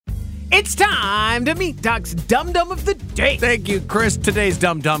It's time to meet Doc's Dum Dum of the Day. Thank you, Chris. Today's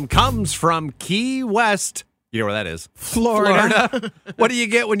Dum Dum comes from Key West. You know where that is? Florida. What do you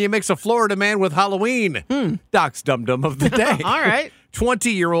get when you mix a Florida man with Halloween? Doc's Dum Dum of the Day. All right.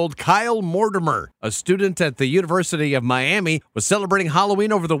 20-year-old Kyle Mortimer, a student at the University of Miami, was celebrating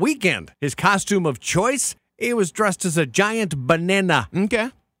Halloween over the weekend. His costume of choice? He was dressed as a giant banana.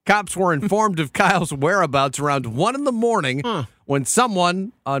 Okay. Cops were informed of Kyle's whereabouts around 1 in the morning when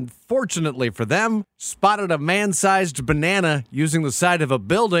someone, unfortunately for them, spotted a man-sized banana using the side of a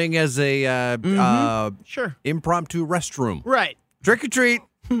building as a Sure. impromptu restroom. Right. Trick or treat.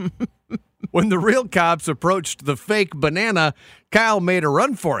 When the real cops approached the fake banana, Kyle made a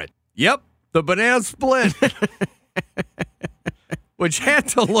run for it. Yep, the banana split. Which had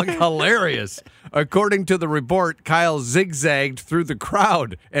to look hilarious. According to the report, Kyle zigzagged through the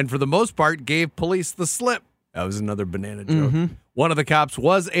crowd and for the most part gave police the slip. That was another banana joke. One of the cops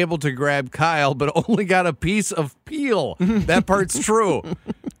was able to grab Kyle, but only got a piece of peel. That part's true.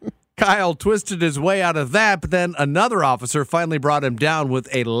 Kyle twisted his way out of that, but then another officer finally brought him down with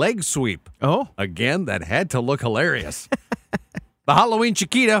a leg sweep. Oh. Again, that had to look hilarious. The Halloween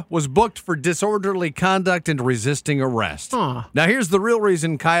Chiquita was booked for disorderly conduct and resisting arrest. Aw. Now, here's the real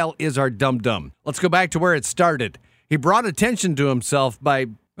reason Kyle is our dum-dum. Let's go back to where it started. He brought attention to himself by,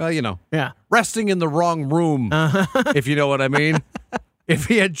 Yeah. resting in the wrong room, if you know what I mean. If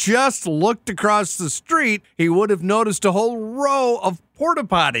he had just looked across the street, he would have noticed a whole row of porta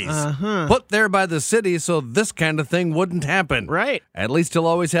potties put there by the city so this kind of thing wouldn't happen. Right. At least he'll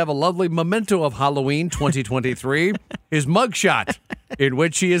always have a lovely memento of Halloween 2023, his mugshot, in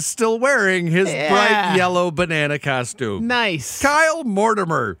which he is still wearing his bright yellow banana costume. Nice. Kyle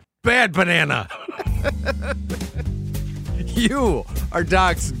Mortimer, bad banana. You are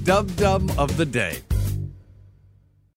Doc's Dum Dum of the Day.